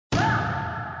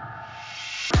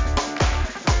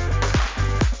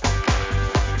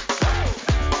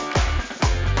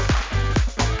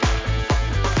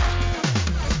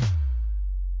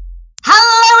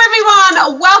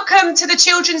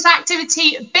Children's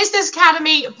Activity Business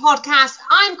Academy podcast.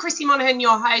 I'm Chrissy Monaghan,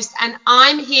 your host, and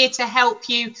I'm here to help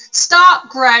you start,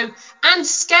 grow, and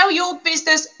scale your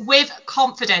business with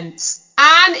confidence.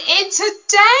 And in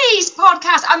today's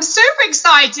podcast, I'm super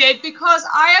excited because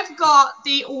I have got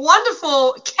the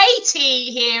wonderful Katy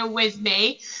here with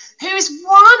me, who is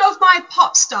one of my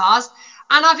pop stars.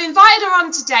 And I've invited her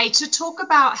on today to talk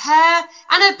about her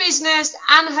and her business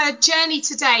and her journey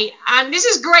today. And this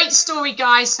is a great story,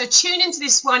 guys. So tune into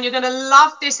this one. You're going to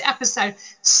love this episode.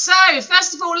 So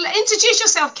first of all, introduce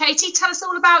yourself, Katy. Tell us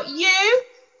all about you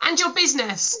and your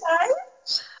business. Hello.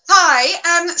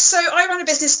 Hi, so I run a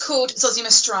business called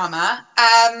Zoziumus Drama.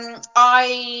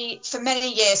 I, for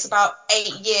many years, about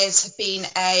 8 years, have been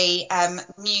a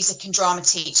music and drama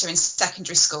teacher in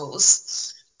secondary schools.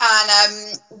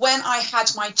 And when I had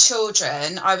my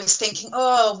children, I was thinking,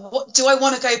 what do I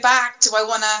want to go back? Do I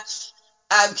want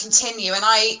to continue? And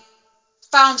I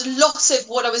found a lot of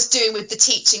what I was doing with the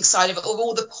teaching side of it, or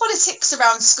all the politics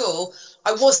around school,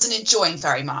 I wasn't enjoying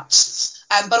very much.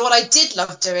 But what I did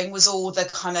love doing was all the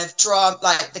kind of drama,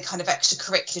 like the kind of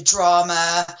extracurricular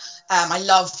drama. I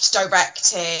loved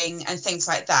directing and things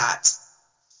like that.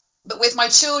 But with my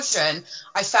children,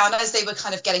 I found as they were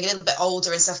kind of getting a little bit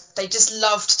older and stuff, they just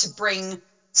loved to bring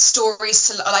stories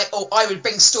to life, or I would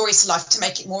bring stories to life to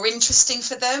make it more interesting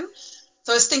for them.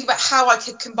 So I was thinking about how I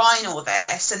could combine all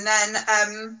this. And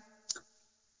then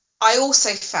I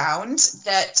also found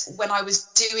that when I was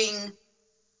doing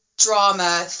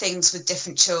drama things with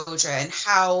different children,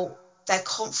 how their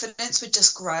confidence would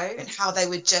just grow and how they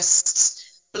would just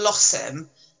blossom.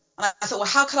 And I thought, well,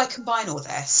 how could I combine all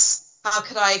this? How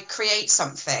could I create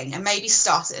something and maybe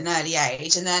start at an early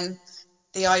age? And then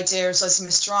the idea of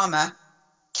Zoziumus Drama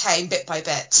came bit by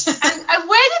bit. And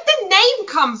where did the name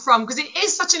come from? Because it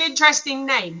is such an interesting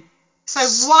name. So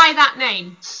why that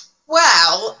name?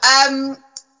 Well,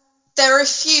 there are a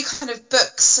few kind of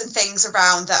books and things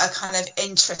around that are kind of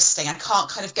interesting. I can't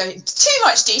kind of go into too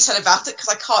much detail about it because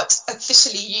I can't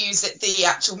officially use it, the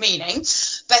actual meaning.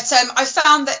 But I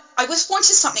found that I just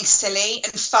wanted something silly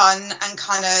and fun and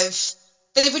kind of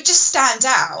that it would just stand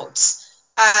out.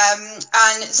 And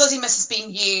Zozimus has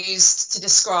been used to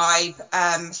describe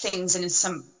things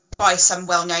in by some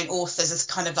well-known authors as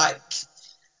kind of like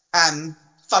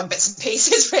fun bits and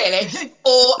pieces, really. And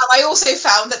I also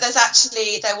found that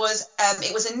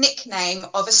it was a nickname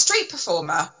of a street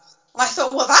performer. And I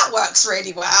thought, well, that works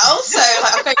really well. So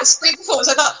like, a famous street performer.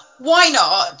 So I thought, why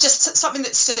not? Just something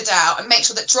that stood out and make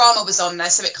sure that drama was on there,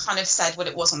 so it kind of said what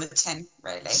it was on the tin,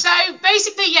 really. So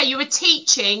basically, yeah, you were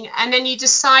teaching and then you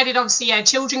decided, obviously, yeah,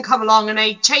 children come along and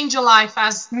they change your life,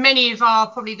 as many of our,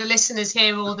 probably the listeners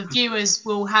here or the viewers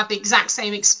will have the exact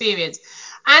same experience.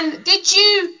 And did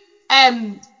you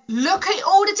look at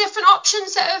all the different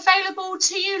options that are available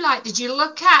to you? Like, did you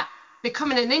look at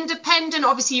becoming an independent?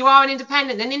 Obviously, you are an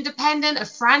independent, a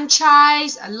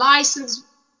franchise, a license.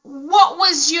 What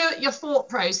was your thought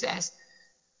process?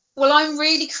 Well, I'm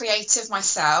really creative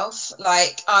myself.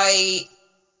 Like I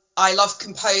love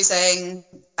composing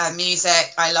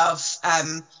music. I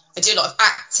do a lot of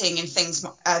acting and things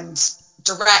and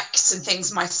direct and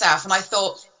things myself. And I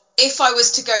thought if I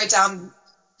was to go down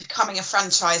becoming a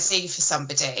franchisee for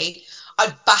somebody,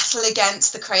 I'd battle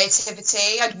against the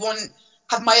creativity.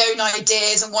 Have my own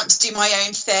ideas and want to do my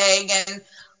own thing. And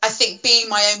I think being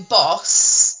my own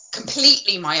boss,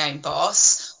 completely my own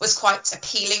boss, was quite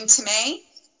appealing to me.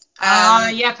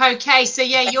 Yep, okay. So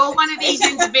yeah, you're one of these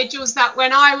individuals that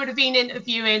when I would have been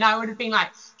interviewing, I would have been like,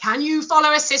 can you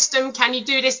follow a system? Can you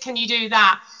do this? Can you do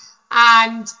that?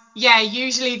 And yeah,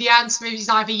 usually the answer is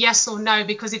either yes or no,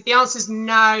 because if the answer is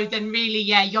no, then really,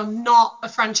 yeah, you're not a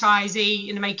franchisee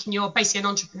in the making, you're basically an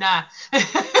entrepreneur.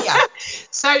 Yeah.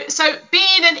 So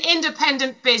being an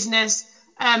independent business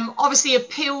obviously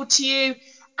appealed to you.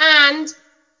 And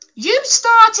you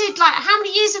started, like, how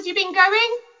many years have you been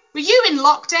going? Were you in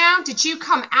lockdown? Did you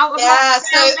come out of Yeah,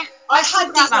 so lockdown? I Let's talk had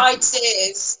about these that.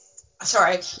 ideas.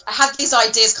 Sorry, I had these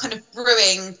ideas kind of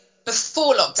brewing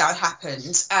before lockdown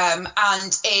happened.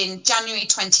 And in January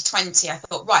 2020, I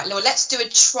thought, right, well, let's do a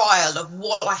trial of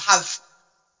what I have,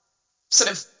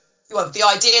 sort of, well, the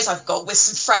ideas I've got with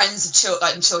some friends of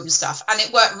like and children stuff, and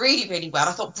it worked really, really well.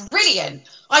 I thought, brilliant,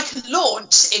 I could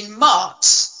launch in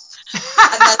March,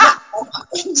 and then lockdown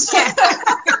happened. Yeah.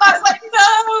 I was like,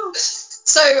 no.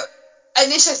 So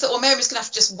initially I thought, well, maybe I'm just gonna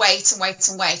have to just wait and wait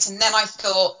and wait. And then I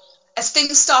thought, as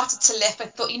things started to lift, I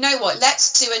thought, you know what,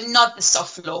 let's do another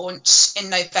soft launch in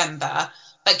November,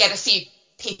 but get a few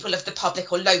people of the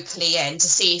public or locally in to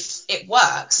see if it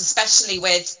works, especially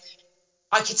with,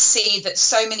 I could see that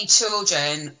so many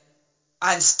children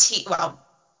and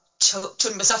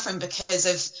children were suffering because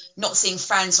of not seeing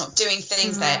friends, not doing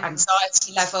things, their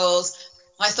anxiety levels.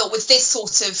 I thought with this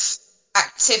sort of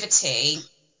activity,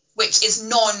 which is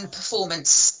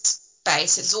non-performance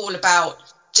based, it's all about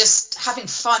just having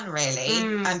fun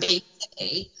really and being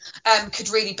silly, could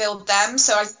really build them.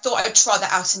 So I thought I'd try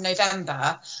that out in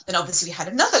November. Then obviously we had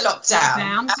another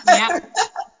lockdown. Yeah.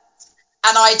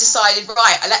 And I decided,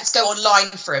 right, let's go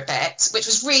online for a bit, which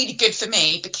was really good for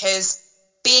me because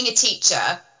being a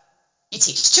teacher, you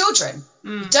teach children.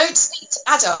 You don't speak to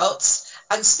adults.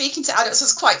 And speaking to adults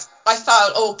was quite, I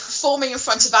felt, or performing in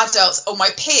front of adults or my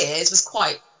peers was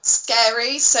quite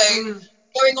scary. So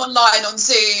going online on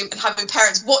Zoom and having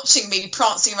parents watching me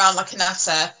prancing around like a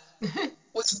nutter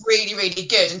was really, really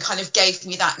good and kind of gave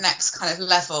me that next kind of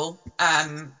level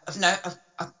of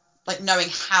like knowing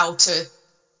how to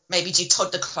maybe do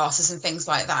toddler classes and things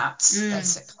like that,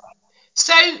 basically.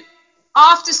 So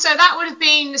that would have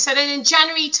been, so then in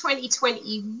January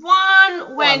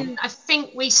 2021, when I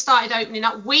think we started opening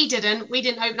up, we didn't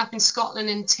open up in Scotland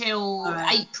until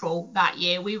April that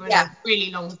year. We were in a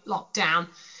really long lockdown.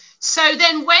 So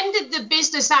then when did the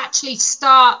business actually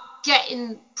start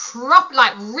getting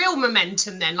like real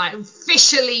momentum then, like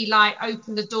officially like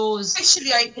open the doors?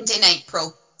 Officially opened in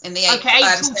April, April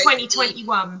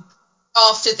 2021.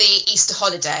 After the Easter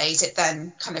holidays, it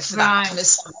then kind of for that kind of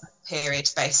summer period,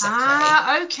 basically.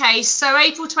 Okay. So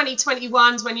April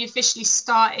 2021 is when you officially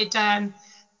started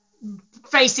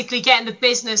basically getting the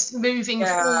business moving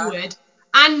forward.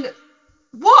 And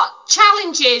what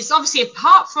challenges, obviously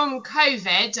apart from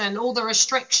COVID and all the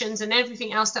restrictions and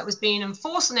everything else that was being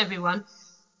enforced on everyone,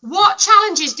 what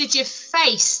challenges did you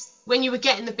face when you were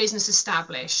getting the business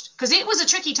established? Because it was a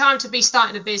tricky time to be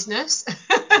starting a business.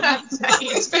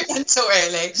 It's been mental,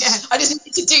 really. Yeah. I just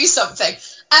needed to do something.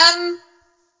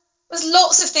 There's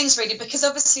lots of things really, because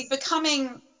obviously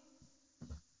becoming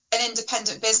an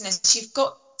independent business, you've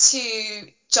got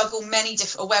to juggle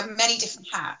wear many different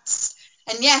hats.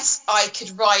 And yes, I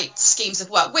could write schemes of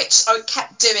work, which I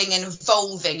kept doing and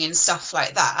evolving and stuff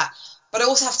like that. But I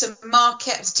also have to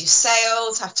market, have to do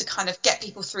sales, have to kind of get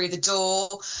people through the door,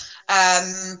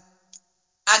 and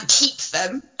keep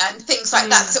them and things like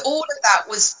that. So all of that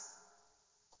was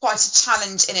quite a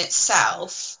challenge in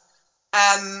itself.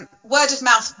 Word of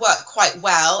mouth worked quite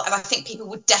well, and I think people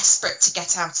were desperate to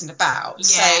get out and about.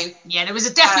 There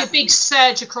was definitely a big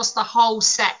surge across the whole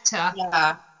sector.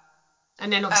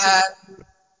 And then obviously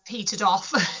petered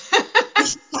off.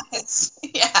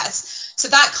 Yes. So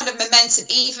that kind of momentum,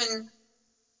 even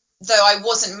though I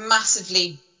wasn't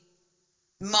massively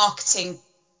marketing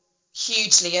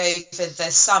hugely over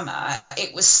the summer,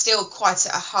 it was still quite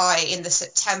at a high in the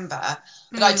September.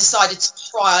 But I decided to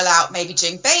trial out maybe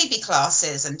doing baby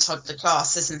classes and toddler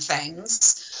classes and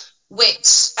things,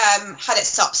 which had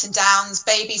its ups and downs.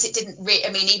 Babies, it didn't really, I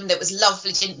mean, even though it was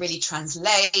lovely, didn't really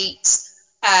translate.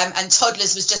 And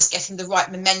toddlers was just getting the right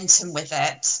momentum with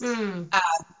it.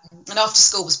 And after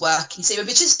school was working, so we were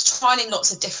just trying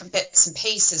lots of different bits and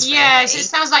pieces. Yes, it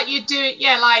sounds like you do it.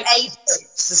 Like age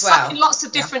groups as well. Lots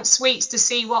of different suites to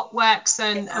see what works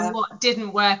and what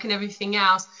didn't work and everything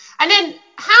else. And then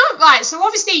so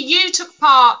obviously you took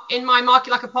part in my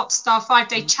Market Like a Pop Star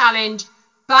 5-day challenge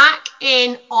back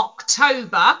in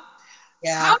October.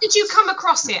 How did you come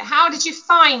across it? How did you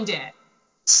find it?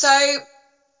 So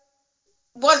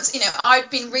once, I'd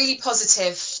been really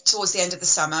positive towards the end of the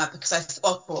summer because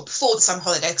before the summer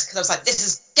holidays, because I was like, this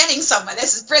is getting somewhere,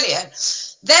 this is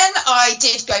brilliant. Then I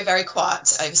did go very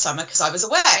quiet over summer because I was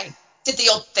away. Did the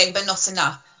odd thing, but not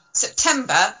enough.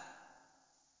 September,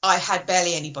 I had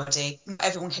barely anybody.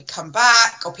 Everyone had come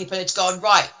back, or people had gone,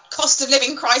 right, cost of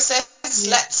living crisis,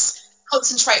 let's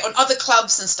concentrate on other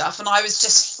clubs and stuff. And I was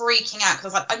just freaking out because I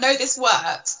was like, I know this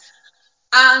works.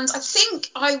 And I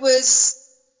think I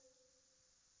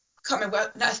can't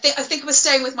remember. No, I think I was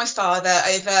staying with my father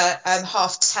over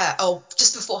half term, or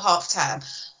just before half term,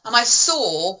 and I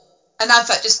saw an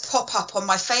advert just pop up on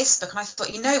my Facebook, and I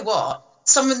thought, you know what?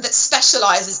 Someone that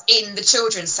specialises in the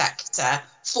children's sector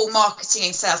for marketing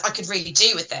and sales, I could really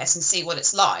do with this and see what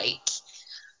it's like.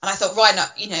 And I thought,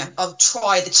 right, I'll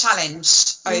try the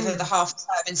challenge over the half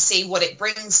term and see what it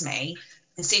brings me,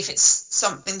 and see if it's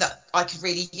something that I could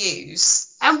really use.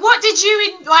 And what did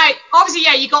you like?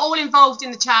 Obviously, you got all involved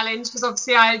in the challenge because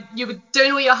obviously you were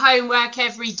doing all your homework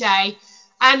every day.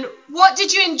 And what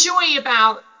did you enjoy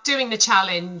about doing the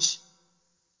challenge?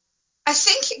 I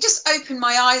think it just opened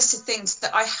my eyes to things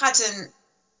that I hadn't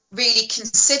really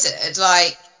considered,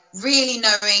 like really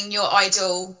knowing your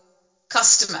ideal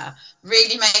customer,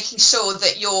 really making sure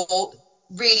that you're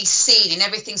really seen and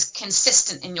everything's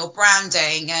consistent in your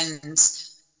branding,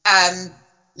 and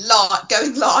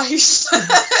going live,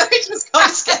 which was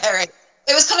quite scary.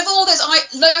 It was kind of all those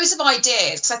loads of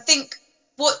ideas. So I think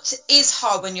what is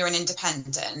hard when you're an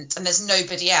independent and there's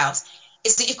nobody else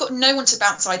is that you've got no one to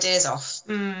bounce ideas off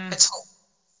at all.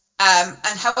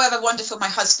 And however wonderful my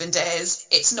husband is,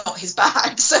 it's not his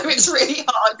bag, so it's really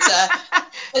hard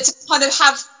to kind of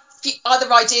have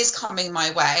other ideas coming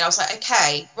my way. I was like,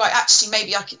 okay, right, actually,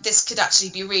 maybe this could actually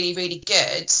be really, really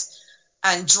good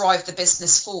and drive the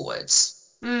business forward.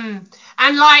 And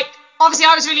like, obviously,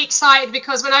 I was really excited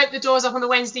because when I opened the doors up on the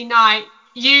Wednesday night,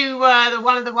 you were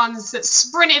one of the ones that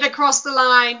sprinted across the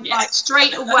line like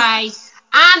straight away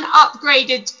and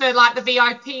upgraded for like the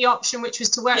VIP option, which was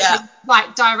to work with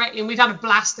like directly. And we've had a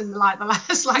blast in like the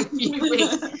last like few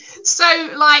weeks. So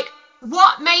like,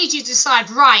 what made you decide,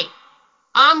 right,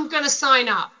 I'm gonna sign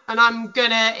up and I'm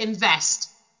gonna invest?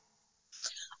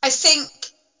 I think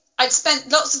I'd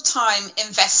spent lots of time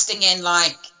investing in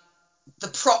like the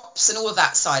props and all of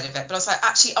that side of it, but I was like,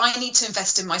 actually, I need to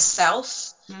invest in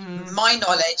myself, my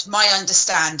knowledge, my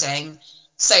understanding,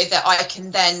 so that I can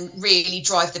then really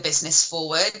drive the business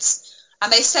forwards.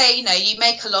 And they say, you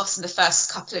make a loss in the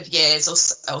first couple of years or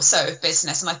so of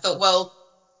business. And I thought, well,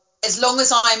 as long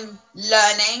as I'm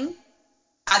learning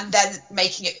and then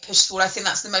making it push forward, I think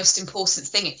that's the most important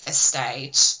thing at this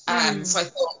stage. So I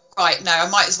thought, right, no, I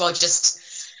might as well just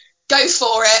go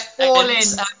for it all in.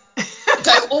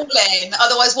 Go all in.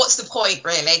 Otherwise, what's the point,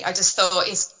 really? I just thought,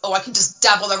 I can just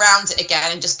dabble around it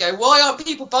again and just go, why aren't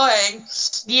people buying?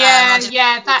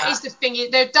 That is the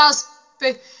thing. There does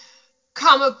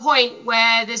come a point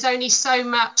where there's only so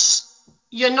much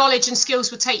your knowledge and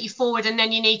skills will take you forward, and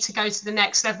then you need to go to the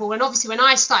next level. And obviously, when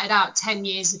I started out 10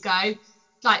 years ago,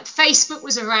 like Facebook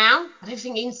was around. I don't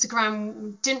think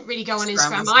Instagram didn't really go on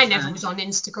Instagram. I never was on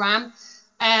Instagram.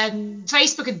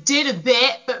 Facebook did a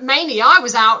bit, but mainly I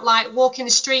was out like walking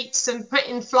the streets and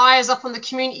putting flyers up on the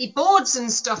community boards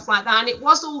and stuff like that. And it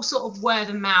was all sort of word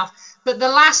of mouth. But the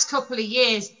last couple of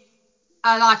years,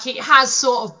 like it has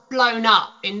sort of blown up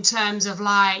in terms of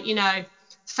like,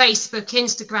 Facebook,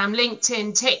 Instagram,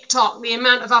 LinkedIn, TikTok, the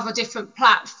amount of other different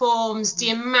platforms, the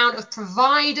amount of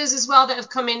providers as well that have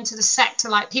come into the sector,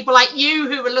 like people like you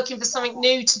who are looking for something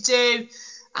new to do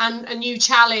and a new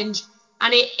challenge.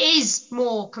 And it is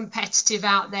more competitive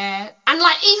out there. And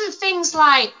like even things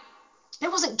like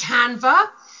there wasn't Canva,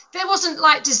 there wasn't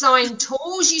like design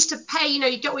tools. You used to pay,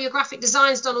 you get all your graphic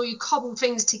designs done or you cobble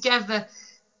things together.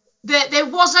 There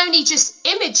was only just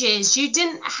images. You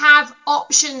didn't have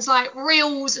options like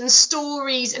reels and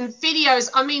stories and videos.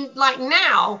 I mean, like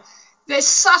now, there's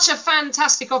such a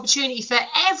fantastic opportunity for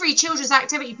every children's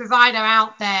activity provider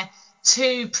out there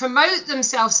to promote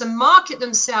themselves and market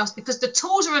themselves because the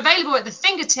tools are available at the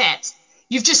fingertips.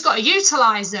 You've just got to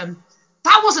utilize them.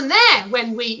 That wasn't there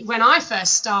when I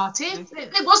first started.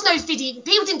 There was no video.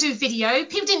 People didn't do video.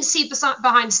 People didn't see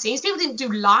behind the scenes. People didn't do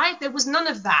live. There was none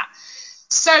of that.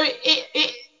 So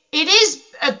it is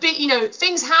a bit,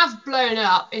 things have blown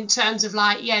up in terms of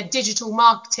like, digital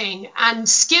marketing and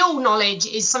skill knowledge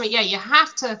is something, you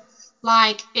have to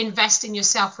like invest in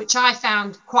yourself, which I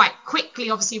found quite quickly,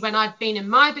 obviously, when I'd been in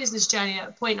my business journey at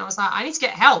a point, I was like, I need to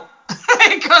get help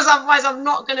because otherwise I'm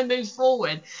not going to move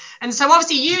forward. And so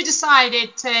obviously you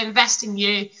decided to invest in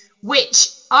you,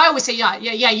 which I always say,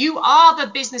 you are the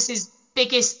business's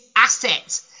biggest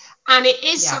asset. And it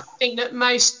is something that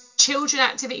most children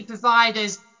activity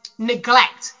providers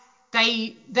neglect.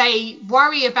 They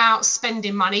worry about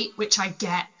spending money, which I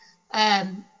get.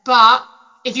 But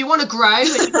if you want to grow and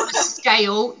you want to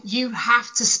scale, you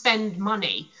have to spend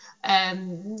money.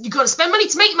 You've got to spend money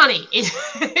to make money.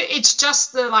 It's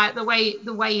just the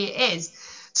way it is.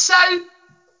 So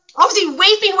obviously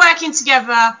we've been working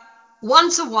together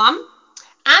one-to-one,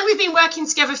 and we've been working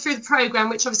together through the program,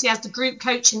 which obviously has the group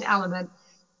coaching element.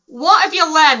 What have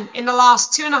you learned in the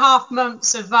last 2.5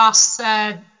 months of us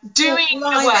doing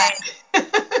the work?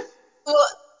 Well,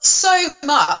 so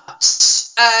much.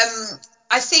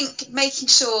 I think making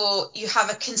sure you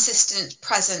have a consistent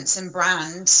presence and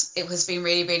brand, it has been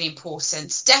really, really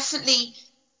important. Definitely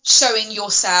showing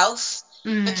yourself,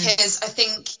 because I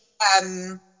think,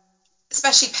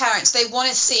 especially parents, they want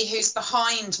to see who's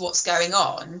behind what's going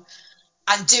on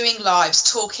and doing lives,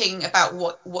 talking about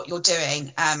what you're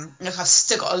doing. Look, I've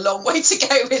still got a long way to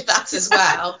go with that as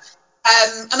well.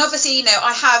 And obviously,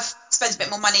 I have spent a bit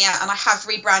more money out and I have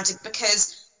rebranded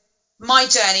because my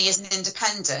journey as an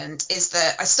independent is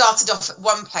that I started off at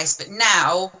one place, but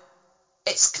now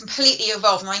it's completely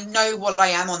evolved and I know what I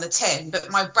am on the tin,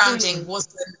 but my branding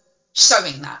wasn't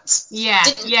showing that.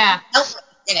 Didn't help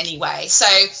me in any way. So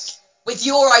with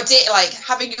your idea, like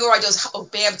having your ideas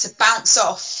be able to bounce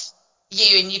off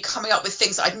you and you coming up with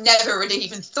things that I'd never really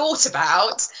even thought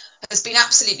about has been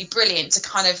absolutely brilliant to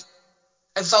kind of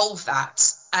evolve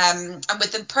that. And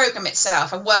with the program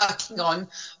itself, I'm working on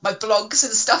my blogs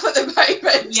and stuff at the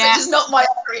moment, which is not my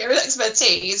area of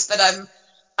expertise, but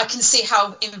I can see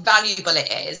how invaluable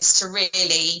it is to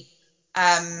really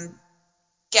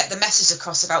get the message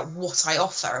across about what I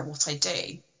offer and what I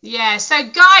do. Yeah, so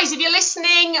guys, if you're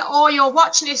listening or you're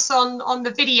watching this on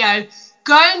the video,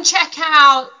 go and check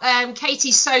out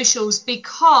Katie's socials,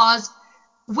 because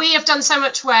we have done so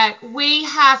much work. We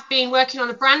have been working on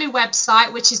a brand new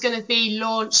website, which is going to be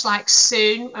launched like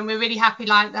soon, and we're really happy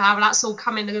like how that's all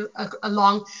coming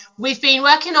along. We've been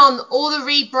working on all the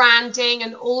rebranding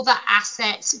and all the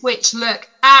assets, which look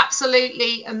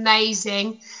absolutely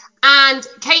amazing. And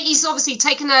Katie's obviously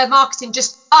taken her marketing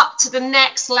just up to the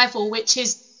next level, which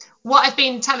is what I've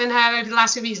been telling her over the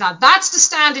last few weeks. Like, that's the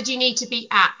standard you need to be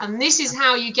at, and this is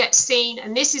how you get seen,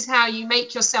 and this is how you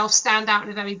make yourself stand out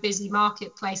in a very busy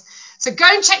marketplace. So go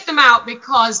and check them out,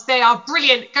 because they are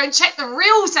brilliant. Go and check the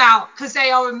reels out, because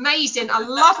they are amazing. I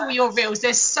love all your reels.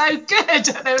 They're so good.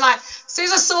 They were like, as soon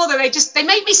as I saw them, they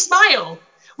make me smile,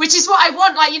 which is what I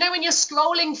want. Like, you know, when you're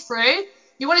scrolling through,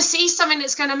 you want to see something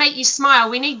that's going to make you smile.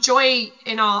 We need joy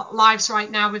in our lives right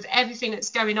now with everything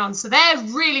that's going on. So they're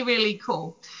really, really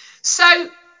cool. So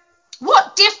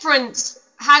what difference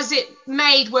has it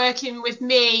made working with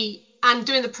me and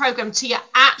doing the program to your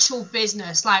actual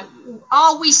business? Like,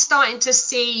 are we starting to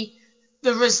see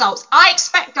the results? I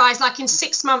expect, guys, like in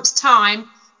 6 months' time,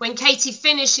 when Katie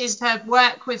finishes her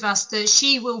work with us, that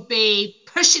she will be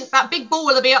pushing, that big ball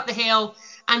will be up the hill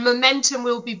and momentum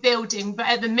will be building. But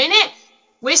at the minute,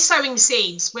 we're sowing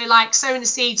seeds. We're like sowing the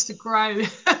seeds to grow,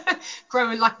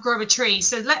 grow a tree.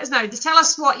 So let us know. Tell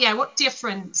us what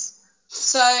difference.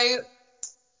 So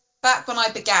back when I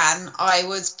began, I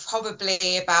was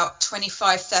probably about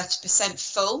 25-30%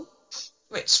 full,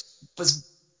 which was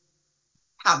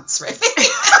pants, really.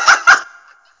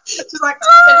 Just like,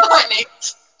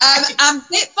 and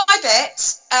bit by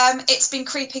bit, it's been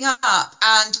creeping up,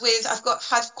 and I've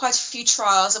had quite a few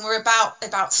trials, and we're about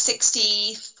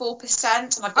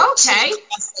 64%, and I've got two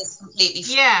classes completely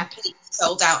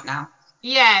sold out now.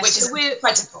 Yeah, which so is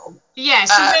incredible.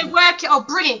 we're working. Oh,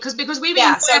 brilliant! Because we've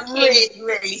been so I'm really,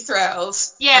 really thrilled.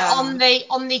 On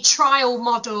the trial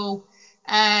model,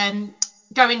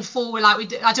 going forward.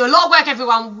 Like I do a lot of work,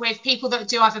 everyone, with people that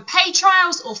do either paid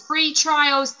trials or free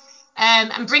trials,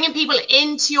 and bringing people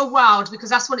into your world, because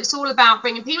that's what it's all about.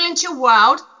 Bringing people into your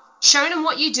world, showing them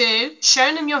what you do,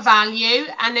 showing them your value,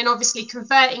 and then obviously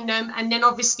converting them, and then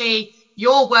obviously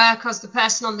your work as the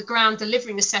person on the ground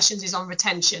delivering the sessions is on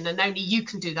retention, and only you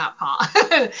can do that part,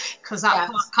 because that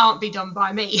part can't be done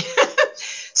by me.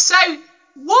 So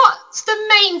what's the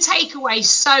main takeaway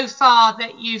so far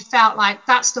that you felt like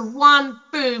that's the one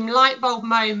boom light bulb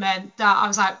moment that I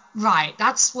was like, right,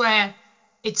 that's where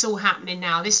it's all happening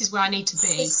now, this is where I need to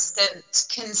be?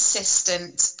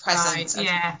 Consistent presence.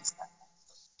 Right,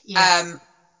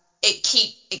 it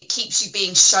keeps you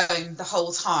being shown the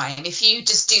whole time. If you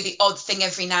just do the odd thing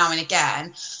every now and again,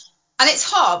 and it's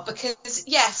hard, because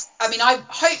yes, I mean, I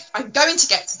hope I'm going to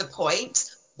get to the point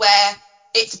where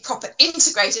it's a proper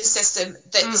integrated system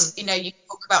that you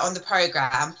talk about on the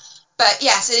program. But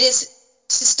yes, it is.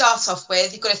 To start off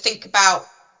with, you've got to think about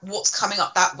what's coming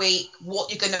up that week,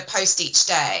 what you're going to post each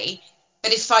day.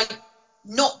 But if I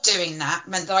not doing that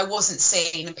meant that I wasn't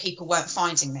seen and people weren't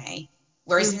finding me,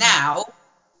 whereas now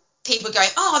people are going,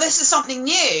 oh, this is something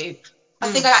new. I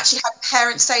think I actually had a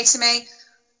parent say to me,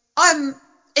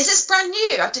 is this brand new?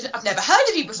 I've never heard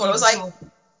of you before. I was like,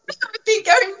 I've been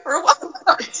going for a while.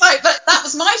 But that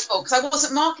was my fault, because I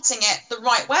wasn't marketing it the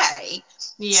right way.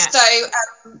 So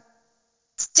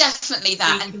definitely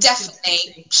that, and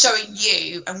definitely showing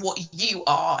you and what you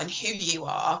are and who you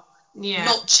are,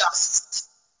 not just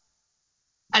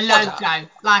a logo,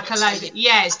 like a logo.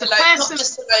 Yeah, it's the person, not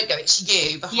just the logo, it's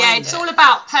you behind it. Yeah, it's all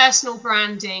about personal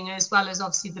branding, as well as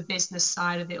obviously the business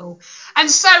side of it all. And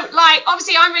so, like,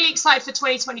 obviously I'm really excited for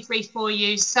 2023 for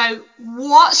you. So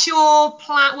what's your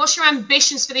plan? What's your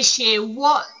ambitions for this year?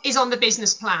 What is on the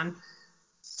business plan?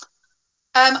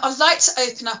 I'd like to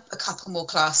open up a couple more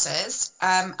classes,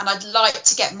 and I'd like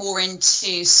to get more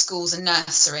into schools and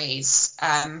nurseries,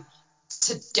 to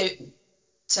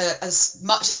as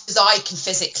much as I can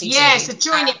physically do. Yeah, so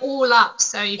join it all up,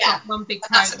 so you've got one big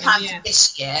program. That's the plan for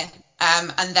this year,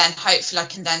 and then hopefully I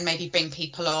can then maybe bring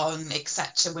people on,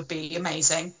 etc. Would be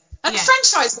amazing. And a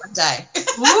franchise one day.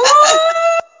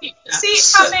 See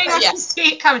it coming. I can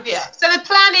see it coming. So the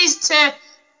plan is to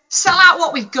sell out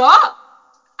what we've got,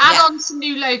 add on some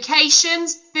new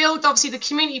locations, build obviously the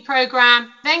community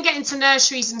program, then get into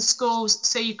nurseries and schools,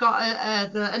 so you've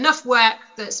got enough work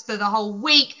that's for the whole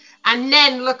week, and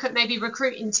then look at maybe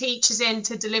recruiting teachers in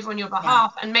to deliver on your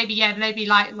behalf, and maybe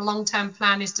like the long-term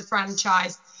plan is to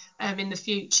franchise in the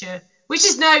future, which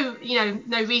is no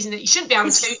reason that you shouldn't be able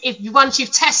to if once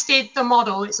you've tested the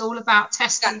model. It's all about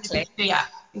testing everything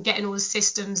and getting all the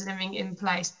systems and everything in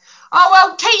place. Oh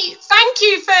well, Kate, thank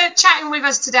you for chatting with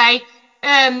us today.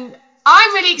 I'm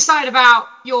really excited about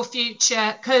your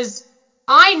future, because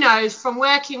I know from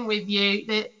working with you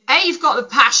that you've got the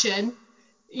passion,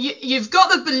 you've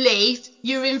got the belief,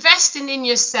 you're investing in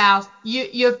yourself,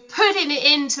 you're putting it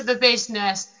into the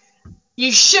business.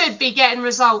 You should be getting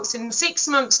results in 6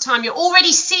 months' time. You're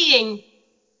already seeing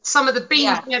some of the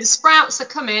beans, the sprouts are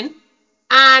coming.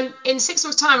 And in 6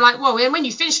 months' time, like, well, when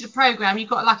you finish the program, you've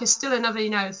got like still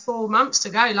another 4 months to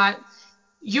go. Like,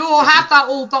 you'll have that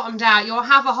all bottomed out. You'll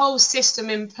have a whole system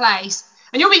in place,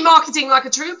 and you'll be marketing like a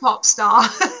true pop star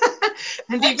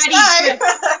and be ready to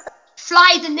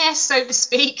fly the nest, so to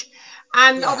speak,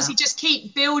 and obviously just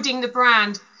keep building the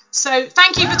brand. So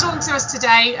thank you for talking to us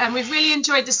today, and we've really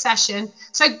enjoyed the session.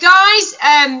 So guys,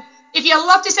 if you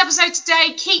love this episode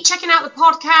today, keep checking out the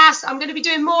podcast. I'm going to be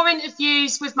doing more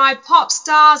interviews with my pop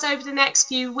stars over the next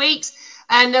few weeks,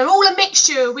 and they're all a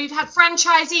mixture. We've had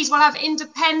franchisees, we'll have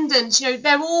independents. They've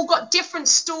all got different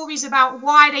stories about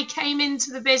why they came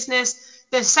into the business,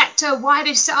 the sector, why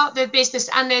they've set up their business,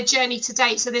 and their journey to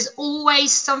date. So there's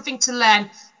always something to learn.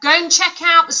 Go and check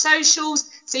out the socials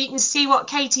so you can see what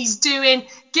Katie's doing.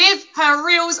 Give her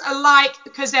reels a like,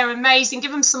 because they're amazing.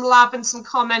 Give them some love and some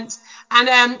comments.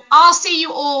 And I'll see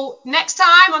you all next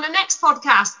time on the next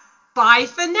podcast. Bye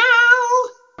for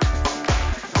now.